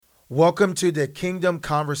Welcome to the Kingdom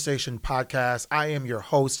Conversation Podcast. I am your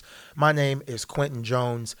host. My name is Quentin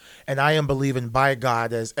Jones, and I am believing by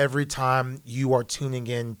God as every time you are tuning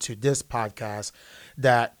in to this podcast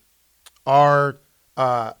that our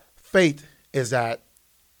faith is that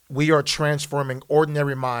we are transforming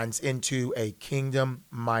ordinary minds into a kingdom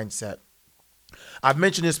mindset. I've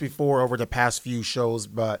mentioned this before over the past few shows,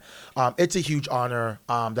 but it's a huge honor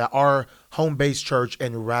that our home-based church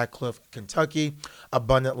in Radcliffe, Kentucky,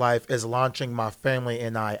 Abundant Life, is launching my family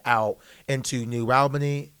and I out into New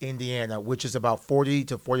Albany, Indiana, which is about 40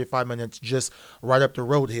 to 45 minutes just right up the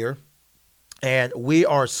road here. And we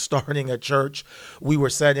are starting a church. We were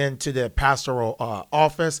set into the pastoral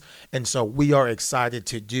office, and so we are excited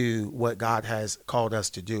to do what God has called us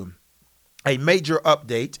to do. A major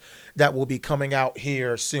update that will be coming out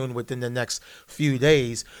here soon within the next few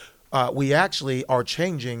days. We actually are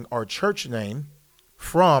changing our church name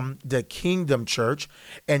from the Kingdom Church,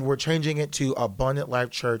 and we're changing it to Abundant Life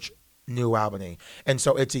Church, New Albany. And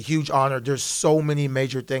so it's a huge honor. There's so many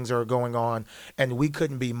major things that are going on, and we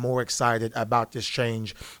couldn't be more excited about this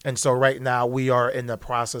change. And so right now we are in the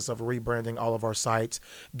process of rebranding all of our sites,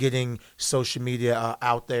 getting social media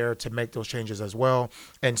out there to make those changes as well.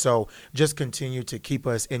 And so just continue to keep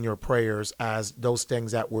us in your prayers as those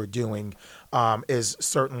things that we're doing is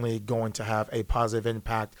certainly going to have a positive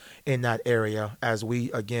impact in that area as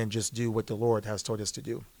we, again, just do what the Lord has told us to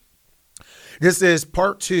do. This is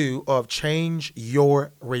part 2 of Change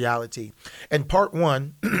Your Reality. And part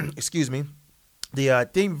 1, the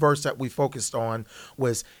theme verse that we focused on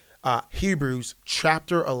was Hebrews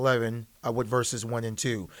chapter 11 with verses 1 and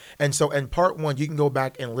 2. And so in part 1, you can go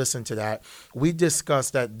back and listen to that. We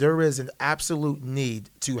discussed that there is an absolute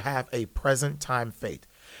need to have a present time faith,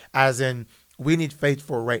 as in we need faith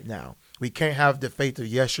for right now. We can't have the faith of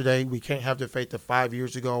yesterday. We can't have the faith of 5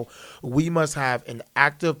 years ago. We must have an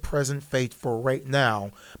active present faith for right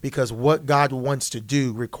now, because what God wants to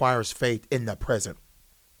do requires faith in the present.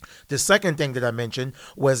 The second thing that I mentioned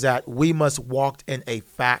was that we must walk in a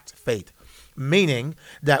fact faith, meaning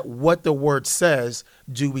that what the word says,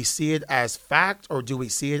 do we see it as fact or do we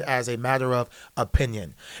see it as a matter of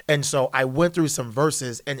opinion? And so I went through some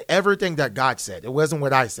verses and everything that God said. It wasn't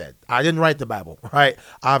what I said. I didn't write the Bible, right?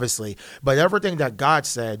 Obviously. But everything that God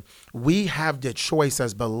said, we have the choice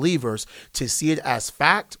as believers to see it as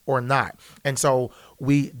fact or not. And so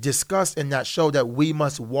we discussed in that show that we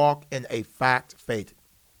must walk in a fact faith.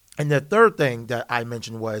 And the third thing that I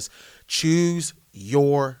mentioned was choose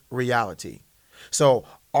your reality. So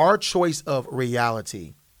our choice of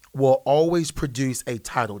reality will always produce a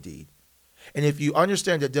title deed. And if you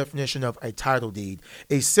understand the definition of a title deed,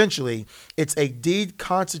 essentially it's a deed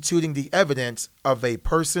constituting the evidence of a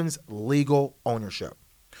person's legal ownership.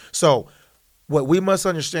 So what we must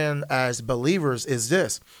understand as believers is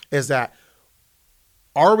that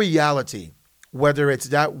our reality, whether it's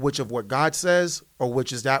that which of what God says or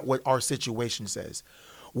which is that what our situation says,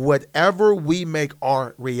 whatever we make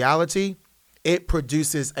our reality, it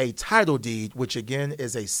produces a title deed, which again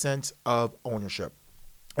is a sense of ownership.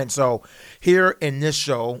 And so here in this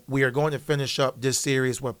show, we are going to finish up this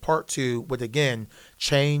series with part 2 with, again,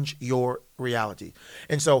 change your reality.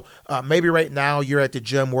 And so maybe right now you're at the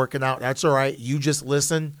gym working out. That's all right. You just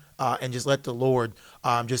listen and just let the Lord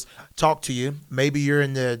just talk to you. Maybe you're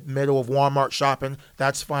in the middle of Walmart shopping.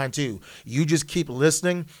 That's fine too. You just keep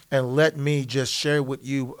listening and let me just share with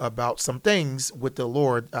you about some things what the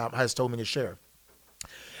Lord has told me to share.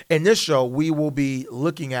 In this show, we will be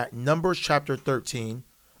looking at Numbers chapter 13.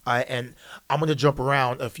 And I'm going to jump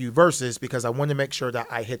around a few verses because I want to make sure that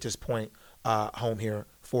I hit this point home here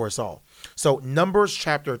for us all. So Numbers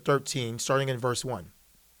chapter 13, starting in verse 1.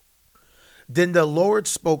 Then the Lord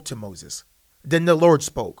spoke to Moses. Then the Lord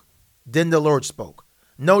spoke. Then the Lord spoke.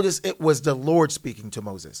 Notice it was the Lord speaking to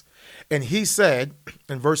Moses. And he said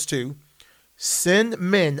in verse 2, send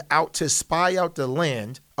men out to spy out the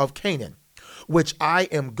land of Canaan, which I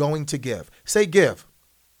am going to give. Say give.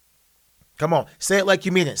 Come on, say it like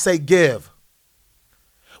you mean it. Say give.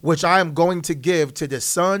 Which I am going to give to the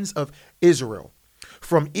sons of Israel.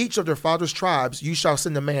 From each of their fathers' tribes you shall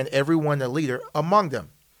send a man, every one a leader among them.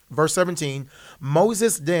 Verse 17,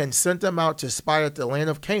 Moses then sent them out to spy out the land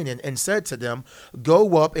of Canaan and said to them,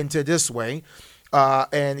 go up into this way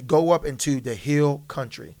and go up into the hill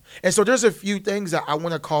country. And so there's a few things that I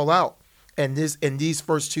want to call out in these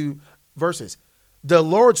first 2 verses. The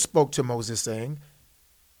Lord spoke to Moses saying,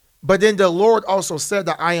 but then the Lord also said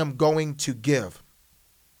that I am going to give.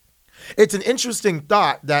 It's an interesting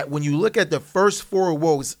thought that when you look at the first 4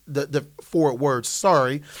 words, the 4 words,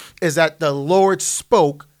 is that the Lord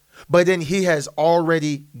spoke, but then he has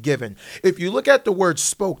already given. If you look at the word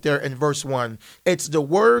spoke there in verse 1, it's the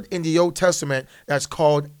word in the Old Testament that's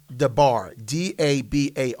called dabar,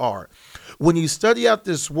 D-A-B-A-R. When you study out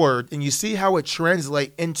this word and you see how it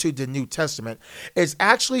translates into the New Testament, it's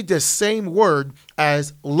actually the same word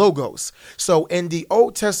as logos. So in the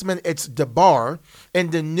Old Testament, it's dabar. In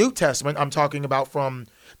the New Testament, I'm talking about from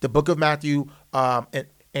the book of Matthew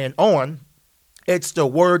and on, it's the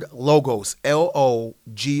word logos,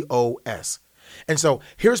 L-O-G-O-S. And so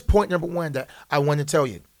here's point number 1 that I want to tell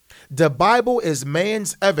you. The Bible is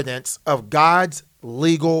man's evidence of God's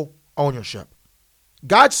legal ownership.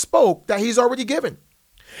 God spoke that he's already given.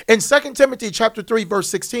 In 2 Timothy chapter 3, verse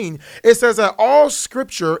 16, it says that all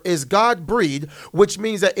scripture is God-breathed, which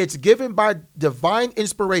means that it's given by divine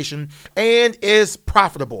inspiration and is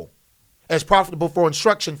profitable. It's profitable for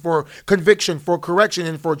instruction, for conviction, for correction,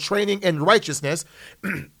 and for training in righteousness.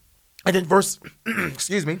 And then verse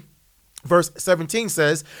 17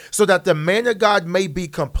 says, so that the man of God may be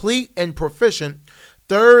complete and proficient,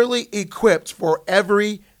 thoroughly equipped for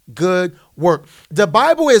every good work. The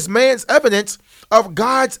Bible is man's evidence of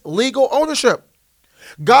God's legal ownership.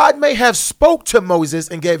 God may have spoke to Moses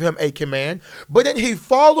and gave him a command, but then he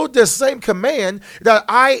followed the same command that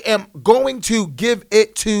I am going to give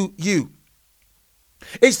it to you.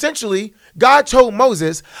 Essentially, God told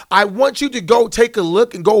Moses, I want you to go take a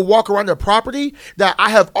look and go walk around the property that I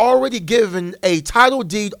have already given a title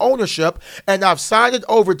deed ownership, and I've signed it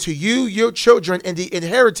over to you, your children, and the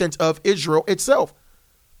inheritance of Israel itself.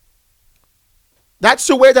 That's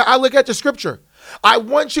the way that I look at the scripture. I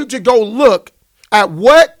want you to go look at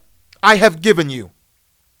what I have given you.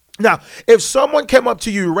 Now, if someone came up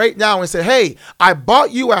to you right now and said, hey, I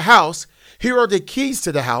bought you a house. Here are the keys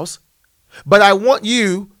to the house, but I want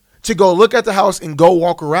you to go look at the house and go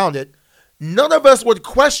walk around it. None of us would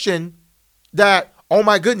question that, oh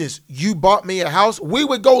my goodness, you bought me a house. We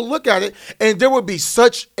would go look at it and there would be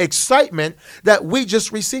such excitement that we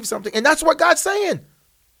just received something. And that's what God's saying.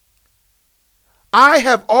 I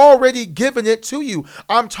have already given it to you.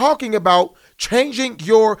 I'm talking about changing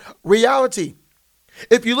your reality.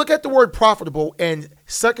 If you look at the word profitable in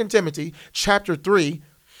 2 Timothy chapter 3,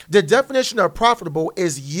 the definition of profitable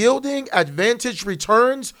is yielding advantage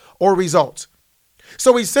returns or results.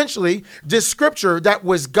 So essentially, this scripture that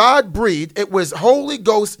was God-breathed, it was Holy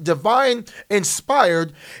Ghost, divine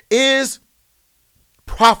inspired, is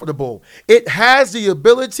profitable. It has the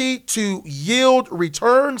ability to yield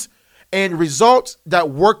returns and results that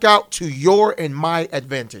work out to your and my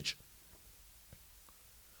advantage.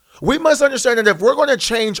 We must understand that if we're going to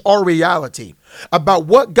change our reality about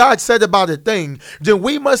what God said about a thing, then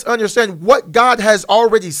we must understand what God has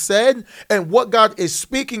already said, and what God is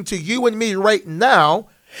speaking to you and me right now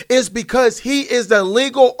is because he is the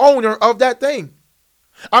legal owner of that thing.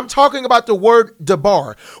 I'm talking about the word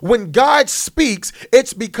dabar. When God speaks,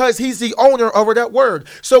 it's because he's the owner over that word.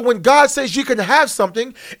 So when God says you can have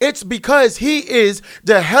something, it's because he is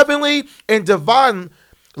the heavenly and divine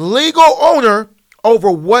legal owner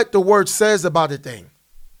over what the word says about a thing.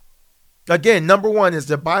 Again, number 1 is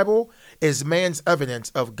the Bible is man's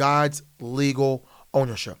evidence of God's legal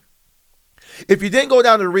ownership. If you then go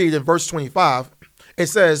down to read in verse 25, it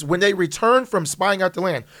says, when they returned from spying out the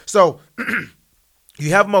land. So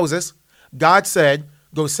you have Moses. God said,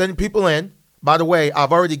 go send people in. By the way,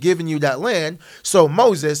 I've already given you that land. So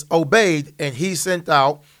Moses obeyed, and he sent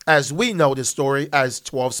out, as we know the story, as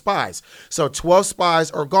 12 spies. So 12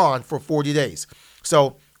 spies are gone for 40 days.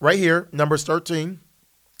 So right here, Numbers 13,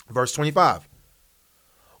 verse 25.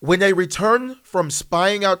 When they returned from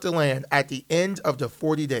spying out the land at the end of the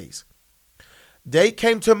 40 days, they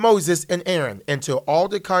came to Moses and Aaron and to all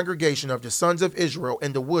the congregation of the sons of Israel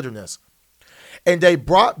in the wilderness. And they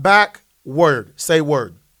brought back word. Say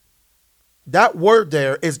word. That word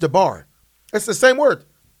there is dabar. It's the same word.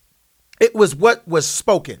 It was what was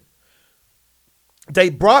spoken. They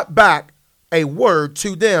brought back a word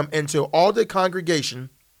to them and to all the congregation,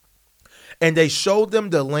 and they showed them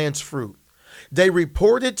the land's fruit. They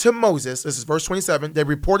reported to Moses, this is verse 27, they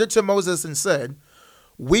reported to Moses and said,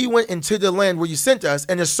 we went into the land where you sent us,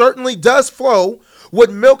 and it certainly does flow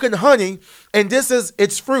with milk and honey, and this is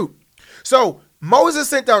its fruit. So Moses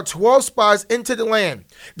sent out 12 spies into the land.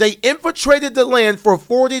 They infiltrated the land for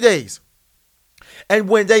 40 days. And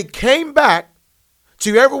when they came back,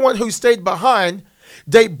 to everyone who stayed behind,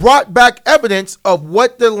 they brought back evidence of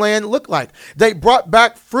what the land looked like. They brought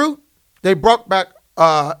back fruit. They brought back,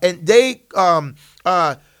 I'm trying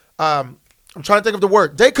to think of the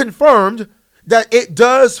word. They confirmed that it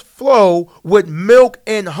does flow with milk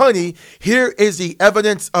and honey. Here is the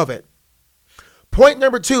evidence of it. Point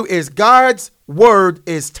number 2 is God's word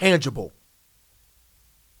is tangible.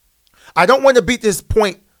 I don't want to beat this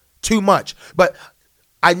point too much, but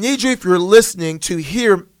I need you, if you're listening, to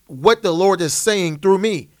hear what the Lord is saying through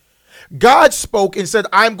me. God spoke and said,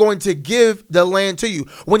 I'm going to give the land to you.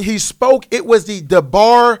 When he spoke, it was the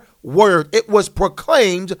Debar word. It was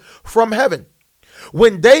proclaimed from heaven.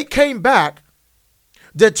 When they came back,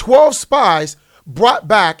 the 12 spies brought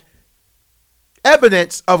back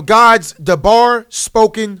evidence of God's Debar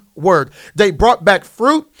spoken word. They brought back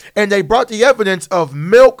fruit, and they brought the evidence of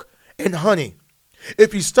milk and honey.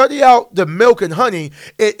 If you study out the milk and honey,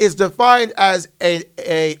 it is defined as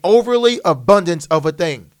a overly abundance of a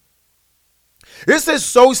thing. This is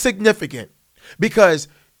so significant because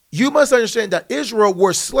you must understand that Israel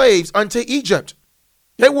were slaves unto Egypt.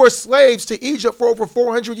 They were slaves to Egypt for over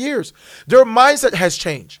 400 years. Their mindset has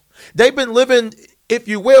changed. They've been living, if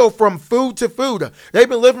you will, from food to food. They've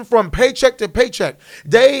been living from paycheck to paycheck.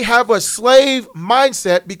 They have a slave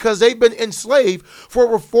mindset because they've been enslaved for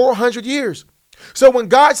over 400 years. So when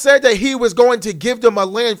God said that he was going to give them a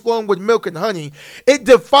land flowing with milk and honey, it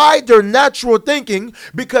defied their natural thinking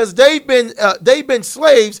because they've been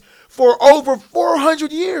slaves for over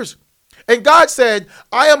 400 years. And God said,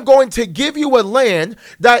 I am going to give you a land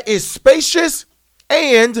that is spacious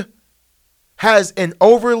and has an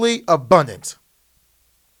overly abundance.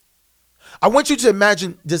 I want you to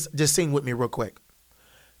imagine this scene with me real quick.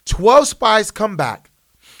 12 spies come back,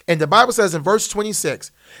 and the Bible says in verse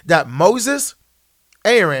 26 that Moses,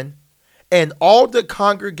 Aaron, and all the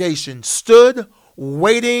congregation stood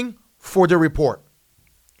waiting for the report.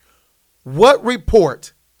 What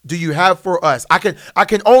report do you have for us? I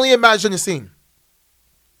can only imagine the scene.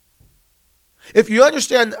 If you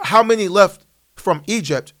understand how many left from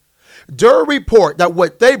Egypt, their report that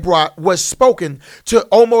what they brought was spoken to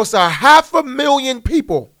almost 500,000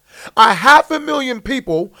 people. 500,000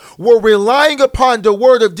 people were relying upon the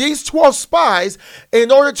word of these 12 spies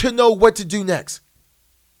in order to know what to do next.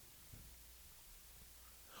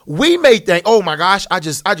 We may think, oh my gosh, I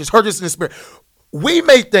just heard this in the spirit. We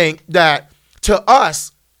may think that to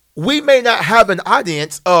us, we may not have an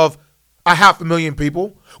audience of 500,000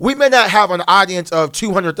 people. We may not have an audience of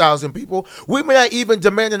 200,000 people. We may not even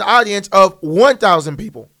demand an audience of 1,000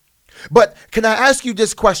 people. But can I ask you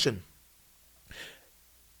this question?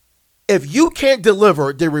 If you can't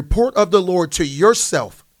deliver the report of the Lord to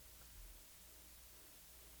yourself,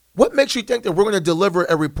 what makes you think that we're going to deliver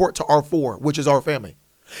a report to our four, which is our family?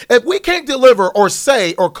 If we can't deliver or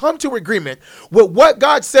say or come to agreement with what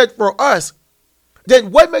God said for us,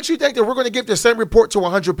 then what makes you think that we're going to give the same report to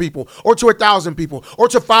 100 people or to 1,000 people or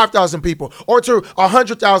to 5,000 people or to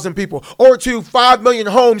 100,000 people or to 5 million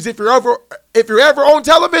homes if you're ever on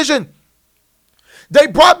television? They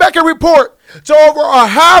brought back a report to over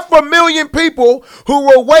 500,000 people who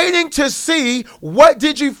were waiting to see what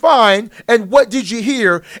did you find and what did you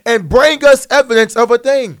hear and bring us evidence of a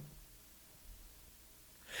thing.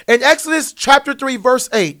 In Exodus chapter 3, verse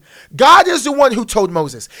 8, God is the one who told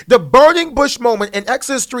Moses. The burning bush moment in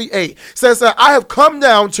Exodus 3:8 says that I have come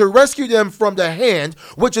down to rescue them from the hand,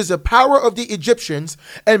 which is the power of the Egyptians,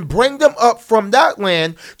 and bring them up from that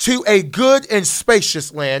land to a good and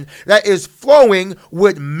spacious land that is flowing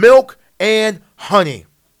with milk and honey.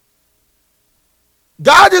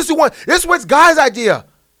 God is the one. This was God's idea.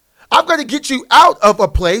 I'm going to get you out of a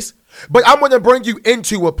place, but I'm going to bring you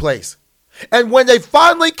into a place. And when they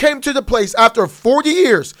finally came to the place after 40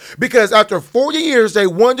 years, because after 40 years they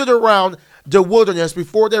wandered around the wilderness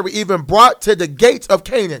before they were even brought to the gates of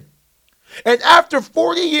Canaan. And after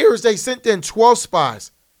 40 years they sent in 12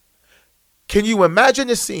 spies. Can you imagine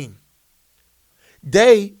the scene?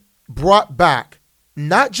 They brought back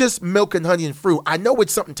not just milk and honey and fruit. I know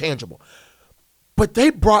it's something tangible. But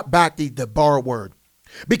they brought back the Debar word.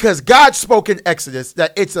 Because God spoke in Exodus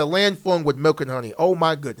that it's a land flowing with milk and honey. Oh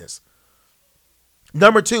my goodness.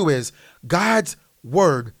 Number 2 is God's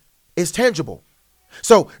word is tangible.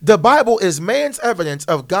 So the Bible is man's evidence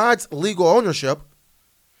of God's legal ownership.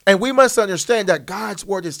 And we must understand that God's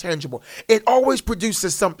word is tangible. It always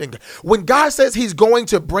produces something. When God says he's going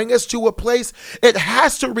to bring us to a place, it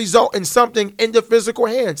has to result in something in the physical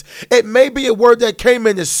hands. It may be a word that came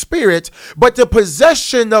in the spirit, but the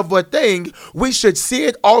possession of a thing, we should see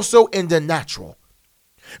it also in the natural.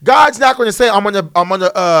 God's not going to say, I'm going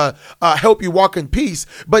to help you walk in peace.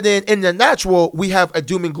 But then in the natural, we have a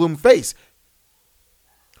doom and gloom face.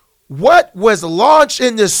 What was launched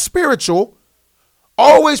in the spiritual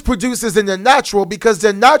always produces in the natural, because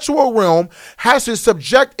the natural realm has to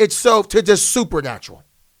subject itself to the supernatural.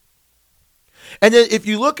 And then if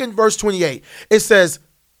you look in verse 28, it says,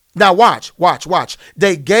 now watch.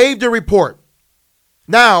 They gave the report.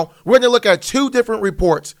 Now, we're going to look at two different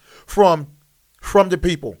reports from the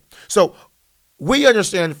people. So we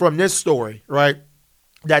understand from this story, right,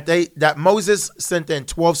 that Moses sent in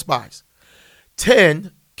 12 spies.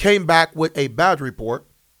 10 came back with a bad report,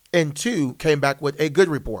 and 2 came back with a good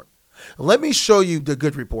report. Let me show you the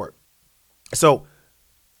good report. So,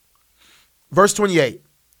 verse 28,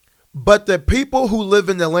 but the people who live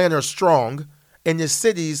in the land are strong, and the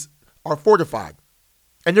cities are fortified,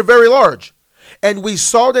 and they're very large. And we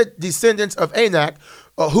saw the descendants of Anak,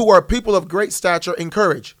 who are people of great stature and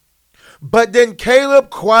courage. But then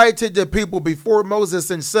Caleb quieted the people before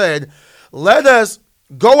Moses and said, let us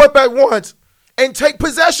go up at once and take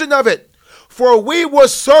possession of it, for we will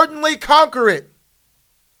certainly conquer it.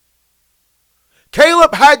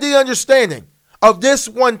 Caleb had the understanding of this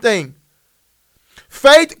one thing.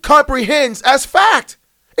 Faith comprehends as fact.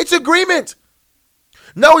 It's agreement.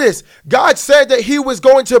 Notice, God said that he was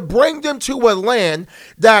going to bring them to a land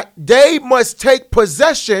that they must take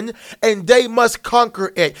possession and they must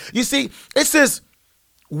conquer it. You see, it's this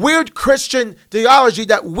weird Christian theology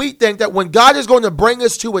that we think that when God is going to bring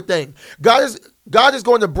us to a thing, God is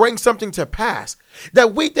going to bring something to pass,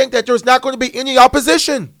 that we think that there's not going to be any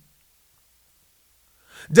opposition.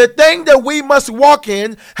 The thing that we must walk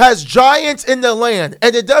in has giants in the land,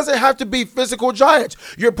 and it doesn't have to be physical giants.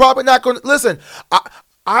 You're probably not going to, listen,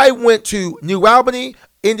 I went to New Albany,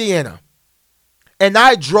 Indiana, and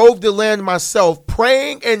I drove the land myself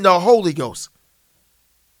praying in the Holy Ghost.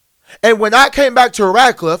 And when I came back to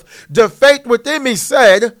Radcliffe, the faith within me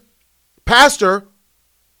said, Pastor,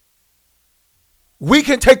 we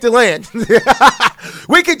can take the land.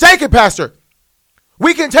 We can take it, Pastor.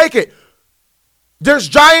 We can take it. There's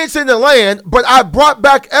giants in the land, but I brought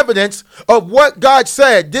back evidence of what God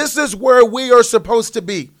said. This is where we are supposed to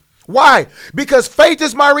be. Why? Because faith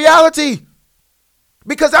is my reality.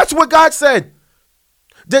 Because that's what God said.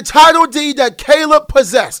 The title deed that Caleb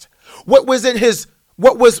possessed, what was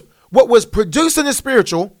produced in the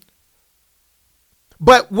spiritual,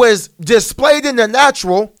 but was displayed in the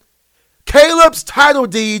natural, Caleb's title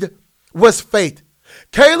deed was faith.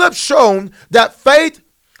 Caleb shown that faith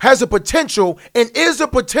has a potential and is a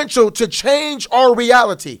potential to change our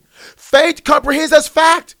reality. Faith comprehends as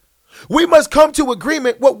fact. We must come to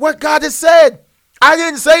agreement with what God has said. I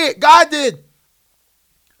didn't say it, God did.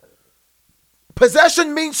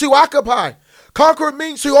 Possession means to occupy. Conquer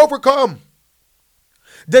means to overcome.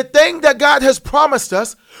 The thing that God has promised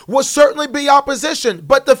us will certainly be opposition.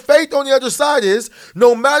 But the faith on the other side is,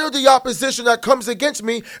 no matter the opposition that comes against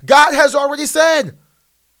me, God has already said.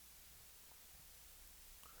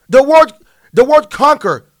 The word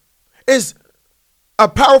conquer is a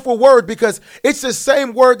powerful word because it's the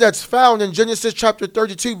same word that's found in Genesis chapter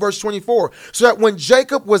 32, verse 24. So that when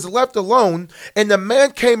Jacob was left alone and the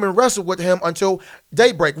man came and wrestled with him until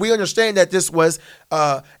daybreak, we understand that this was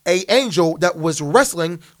an angel that was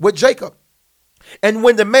wrestling with Jacob. And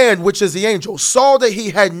when the man, which is the angel, saw that he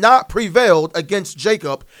had not prevailed against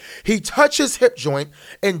Jacob, he touched his hip joint,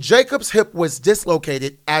 and Jacob's hip was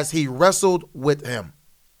dislocated as he wrestled with him.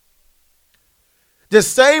 The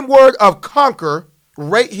same word of conquer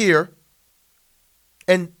right here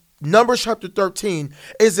in Numbers chapter 13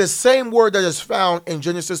 is the same word that is found in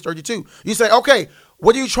Genesis 32. You say, okay,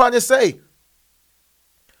 what are you trying to say?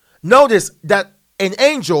 Notice that an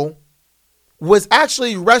angel was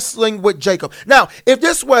actually wrestling with Jacob. Now, if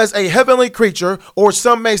this was a heavenly creature, or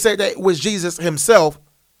some may say that it was Jesus himself,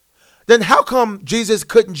 then how come Jesus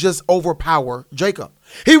couldn't just overpower Jacob?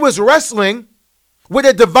 He was wrestling with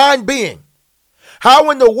a divine being.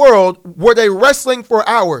 How in the world were they wrestling for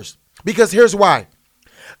hours? Because here's why.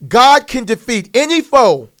 God can defeat any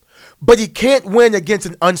foe, but he can't win against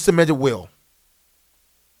an unsubmitted will.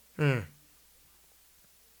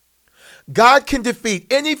 God can defeat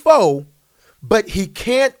any foe, but he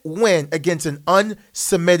can't win against an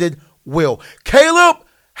unsubmitted will. Caleb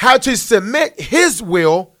had to submit his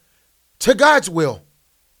will to God's will.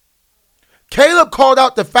 Caleb called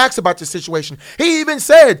out the facts about the situation. He even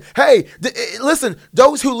said, hey, listen,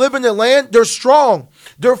 those who live in the land, they're strong,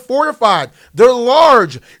 they're fortified, they're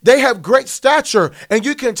large, they have great stature, and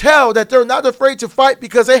you can tell that they're not afraid to fight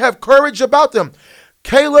because they have courage about them.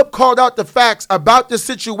 Caleb called out the facts about the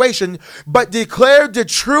situation, but declared the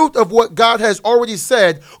truth of what God has already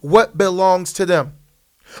said, what belongs to them.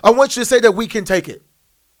 I want you to say that we can take it.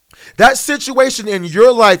 That situation in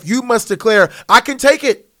your life, you must declare, I can take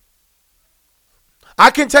it. I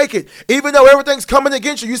can take it. Even though everything's coming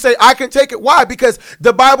against you, you say, I can take it. Why? Because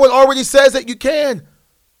the Bible already says that you can.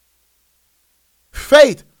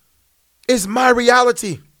 Faith is my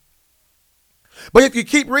reality. But if you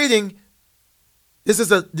keep reading, this is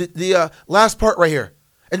the last part right here.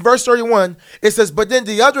 In verse 31, it says, but then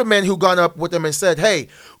the other men who gone up with them and said, hey,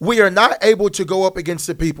 we are not able to go up against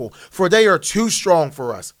the people, for they are too strong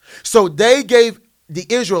for us. So they gave the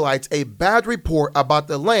Israelites a bad report about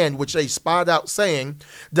the land which they spied out, saying,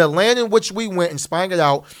 the land in which we went and spying it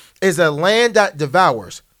out is a land that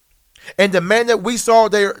devours. And the men that we saw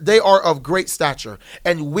there, they are of great stature.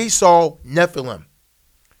 And we saw Nephilim.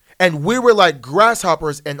 And we were like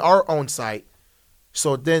grasshoppers in our own sight.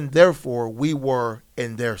 So then, therefore, we were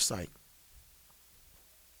in their sight.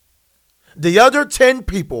 The other 10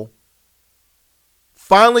 people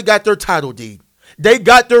finally got their title deed. They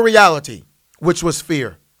got their reality, which was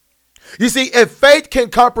fear. You see, if faith can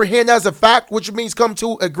comprehend as a fact, which means come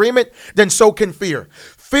to agreement, then so can fear.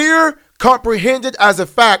 Fear comprehended as a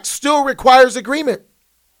fact still requires agreement.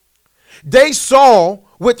 They saw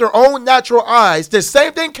with their own natural eyes the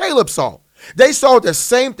same thing Caleb saw. They saw the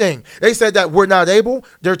same thing. They said that we're not able.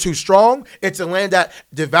 They're too strong. It's a land that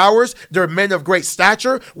devours. They're men of great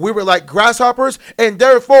stature. We were like grasshoppers. And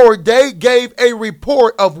therefore, they gave a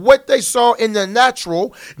report of what they saw in the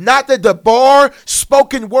natural, not the debar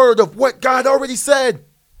spoken word of what God already said.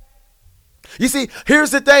 You see, here's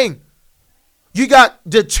the thing. You got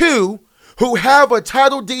the 2 who have a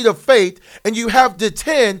title deed of faith, and you have the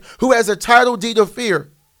 10 who has a title deed of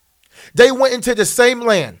fear. They went into the same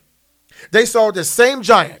land. They saw the same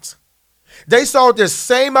giants. They saw the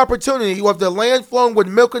same opportunity of the land flowing with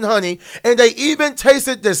milk and honey, and they even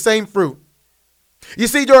tasted the same fruit. You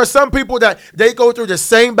see, there are some people that they go through the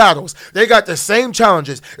same battles. They got the same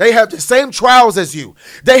challenges. They have the same trials as you.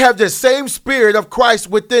 They have the same spirit of Christ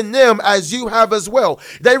within them as you have as well.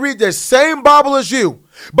 They read the same Bible as you.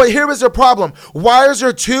 But here is the problem. Why is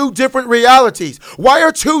there 2 different realities? Why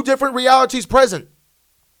are 2 different realities present?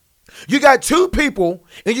 You got 2 people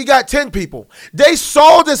and you got 10 people. They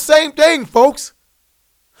saw the same thing, folks.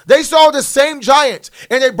 They saw the same giants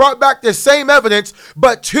and they brought back the same evidence,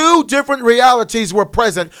 but 2 different realities were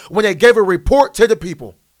present when they gave a report to the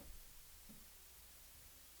people.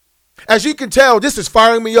 As you can tell, this is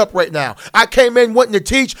firing me up right now. I came in wanting to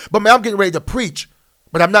teach, but man, I'm getting ready to preach,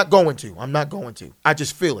 but I'm not going to. I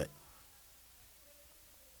just feel it.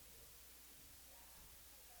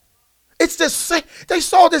 It's the same. They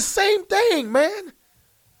saw the same thing, man.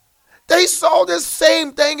 They saw the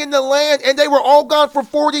same thing in the land, and they were all gone for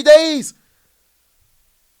 40 days.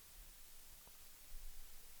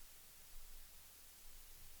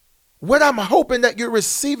 What I'm hoping that you're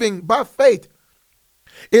receiving by faith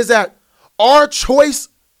is that our choice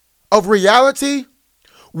of reality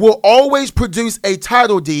will always produce a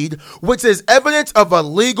title deed, which is evidence of a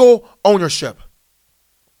legal ownership.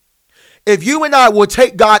 If you and I will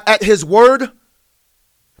take God at his word,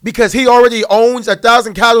 because he already owns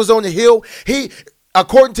 1,000 cattle on the hill,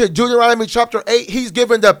 according to Deuteronomy chapter 8, he's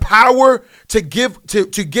given the power to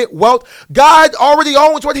get wealth. God already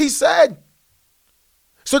owns what he said.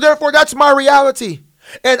 So therefore, that's my reality.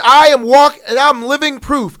 And I'm living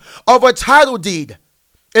proof of a title deed.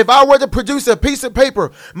 If I were to produce a piece of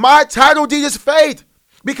paper, my title deed is faith,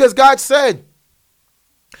 because God said,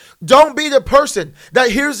 don't be the person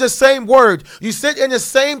that hears the same word. You sit in the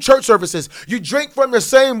same church services. You drink from the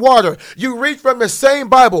same water. You read from the same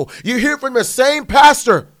Bible. You hear from the same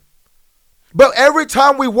pastor. But every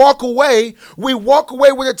time we walk away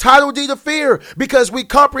with a title deed of fear, because we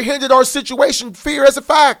comprehended our situation, fear as a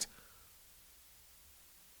fact.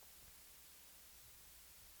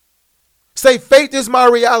 Say, faith is my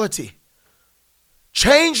reality.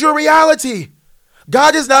 Change your reality.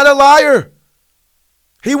 God is not a liar.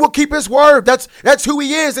 He will keep his word. That's who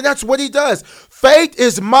he is, and that's what he does. Faith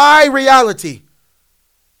is my reality.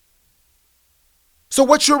 So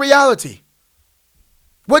what's your reality?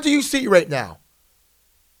 What do you see right now?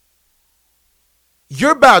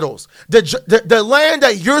 Your battles, the land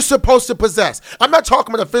that you're supposed to possess. I'm not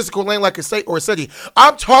talking about a physical land like a state or a city.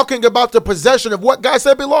 I'm talking about the possession of what God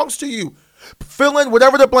said belongs to you. Fill in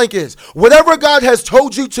whatever the blank is. Whatever God has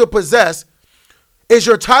told you to possess, is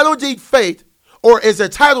your title deed faith, or is a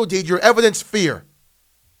title deed your evidence fear?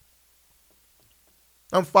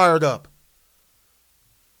 I'm fired up.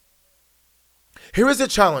 Here is a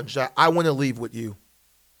challenge that I want to leave with you.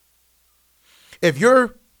 If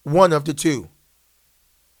you're one of the 2,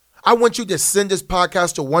 I want you to send this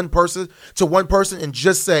podcast to one person and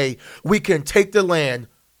just say, we can take the land.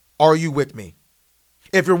 Are you with me?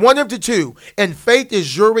 If you're one of the 2 and faith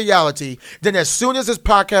is your reality, then as soon as this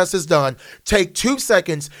podcast is done, take 2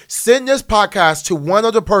 seconds, send this podcast to one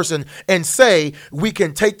other person and say, we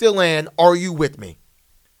can take the land. Are you with me?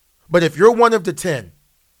 But if you're one of the 10,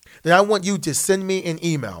 then I want you to send me an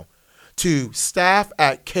email to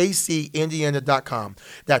staff@kcindiana.com.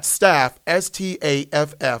 That's staff,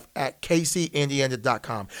 STAFF, at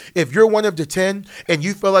kcindiana.com. If you're one of the 10 and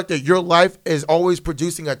you feel like that your life is always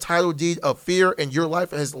producing a title deed of fear and your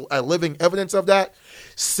life is a living evidence of that,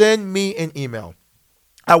 send me an email.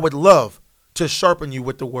 I would love to sharpen you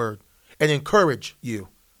with the word and encourage you,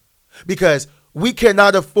 because we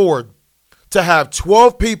cannot afford to have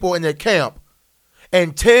 12 people in the camp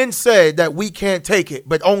and 10 said that we can't take it,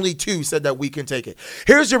 but only 2 said that we can take it.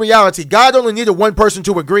 Here's the reality. God only needed one person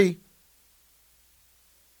to agree.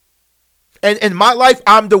 And in my life,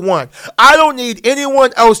 I'm the one. I don't need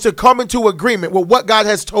anyone else to come into agreement with what God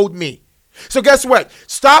has told me. So guess what?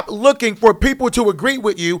 Stop looking for people to agree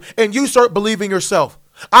with you and you start believing yourself.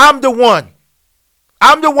 I'm the one.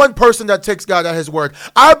 I'm the one person that takes God at his word.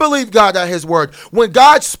 I believe God at his word. When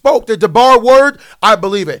God spoke the Debar word, I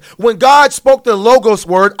believe it. When God spoke the Logos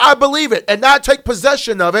word, I believe it. And I take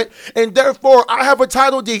possession of it. And therefore, I have a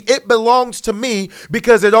title deed. It belongs to me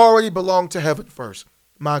because it already belonged to heaven first.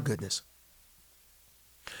 My goodness.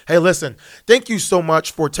 Hey, listen, thank you so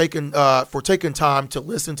much for taking time to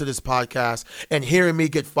listen to this podcast and hearing me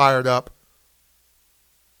get fired up.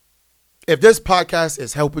 If this podcast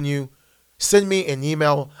is helping you, send me an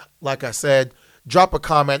email. Like I said, drop a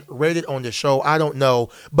comment, rate it on the show. I don't know,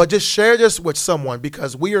 but just share this with someone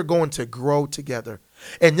because we are going to grow together.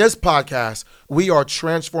 In this podcast, we are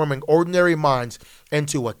transforming ordinary minds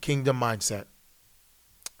into a kingdom mindset.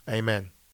 Amen.